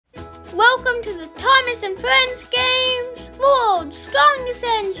Welcome to the Thomas and Friends Games World's Strongest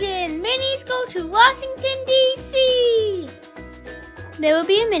Engine. Minis go to Washington, D.C. There will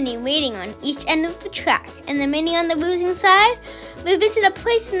be a mini waiting on each end of the track, and the mini on the losing side will visit a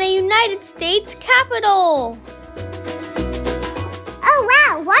place in the United States Capitol. Oh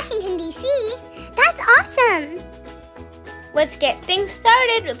wow, Washington, D.C.? That's awesome! Let's get things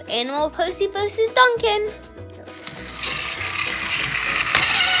started with Animal Posey vs. Duncan.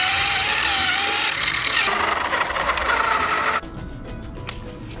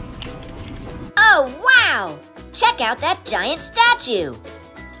 Oh, wow! Check out that giant statue!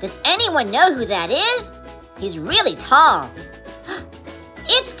 Does anyone know who that is? He's really tall.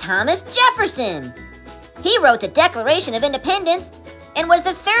 It's Thomas Jefferson! He wrote the Declaration of Independence and was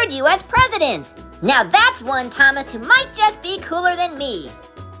the third U.S. president. Now that's one Thomas who might just be cooler than me.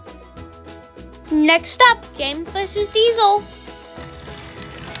 Next up, James vs. Diesel.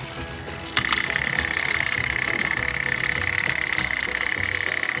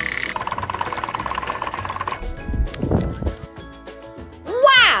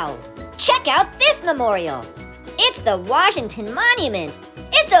 Wow! Check out this memorial. It's the Washington Monument.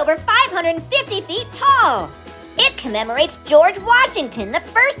 It's over 550 feet tall. It commemorates George Washington, the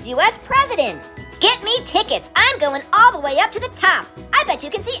first U.S. president. Get me tickets. I'm going all the way up to the top. I bet you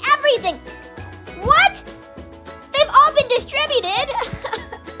can see everything. What? They've all been distributed.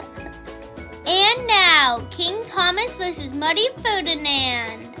 And now, King Thomas vs. Muddy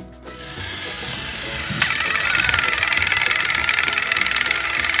Ferdinand.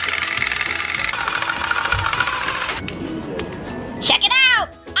 Check it out!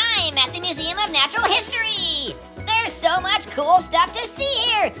 I'm at the Museum of Natural History. There's so much cool stuff to see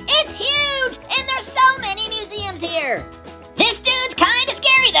here. It's huge, and there's so many museums here. This dude's kind of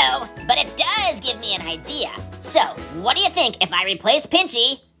scary though, but it does give me an idea. So, what do you think if I replace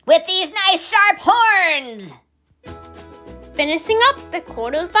Pinchy with these nice sharp horns? Finishing up the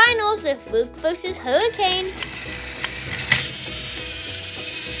quarterfinals with Luke vs. Hurricane.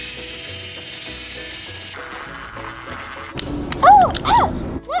 Oh, ouch!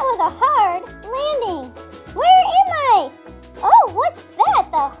 That was a hard landing. Where am I? Oh, what's that?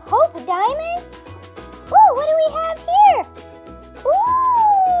 The Hope Diamond? Ooh, what do we have here?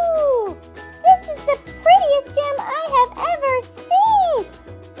 Ooh! This is the prettiest gem I have ever seen!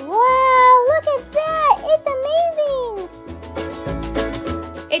 Wow, look at that! It's amazing!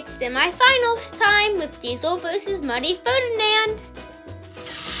 It's semifinals time with Diesel vs. Muddy Ferdinand.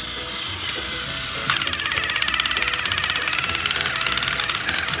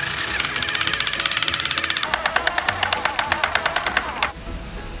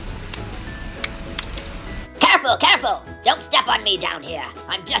 Careful, careful! Don't step on me down here.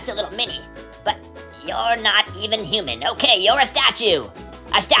 I'm just a little mini. But you're not even human. Okay, you're a statue.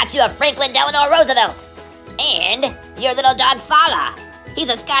 A statue of Franklin Delano Roosevelt. And your little dog Fala.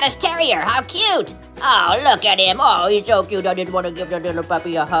 He's a Scottish Terrier. How cute! Oh, look at him. Oh, he's so cute. I just want to give the little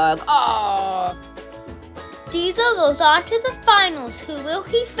puppy a hug. Oh! Diesel goes on to the finals. Who will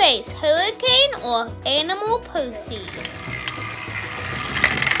he face, Hurricane or Animal Posey?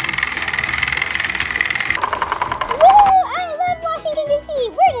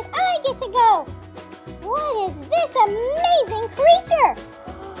 Where did I get to go? What is this amazing creature?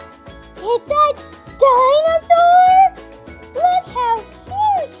 It's a dinosaur? Look how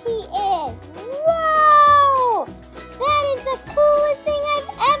huge he is. Whoa! That is the coolest thing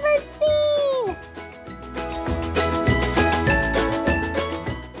I've ever seen.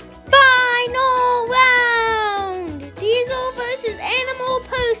 Final round! Diesel vs. Animal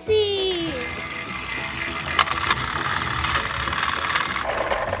Posey.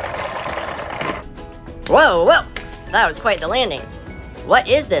 Whoa, whoa! That was quite the landing. What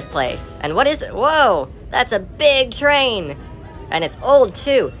is this place? And what is it? Whoa! That's a big train! And it's old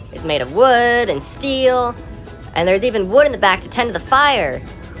too. It's made of wood and steel. And there's even wood in the back to tend to the fire.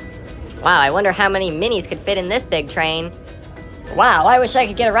 Wow, I wonder how many minis could fit in this big train. Wow, I wish I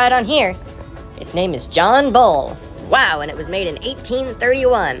could get a ride on here. Its name is John Bull. Wow, and it was made in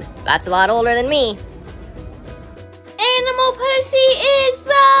 1831. That's a lot older than me. Animal Posey is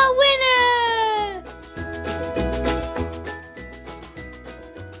the winner!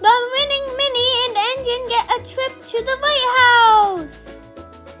 The winning mini and engine get a trip to the White House!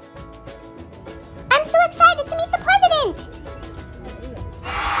 I'm so excited to meet the president!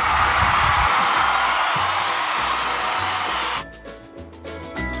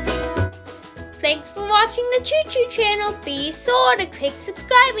 Thanks for watching the Choo Choo Channel. Be sure to click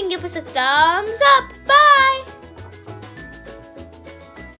subscribe and give us a thumbs up. Bye!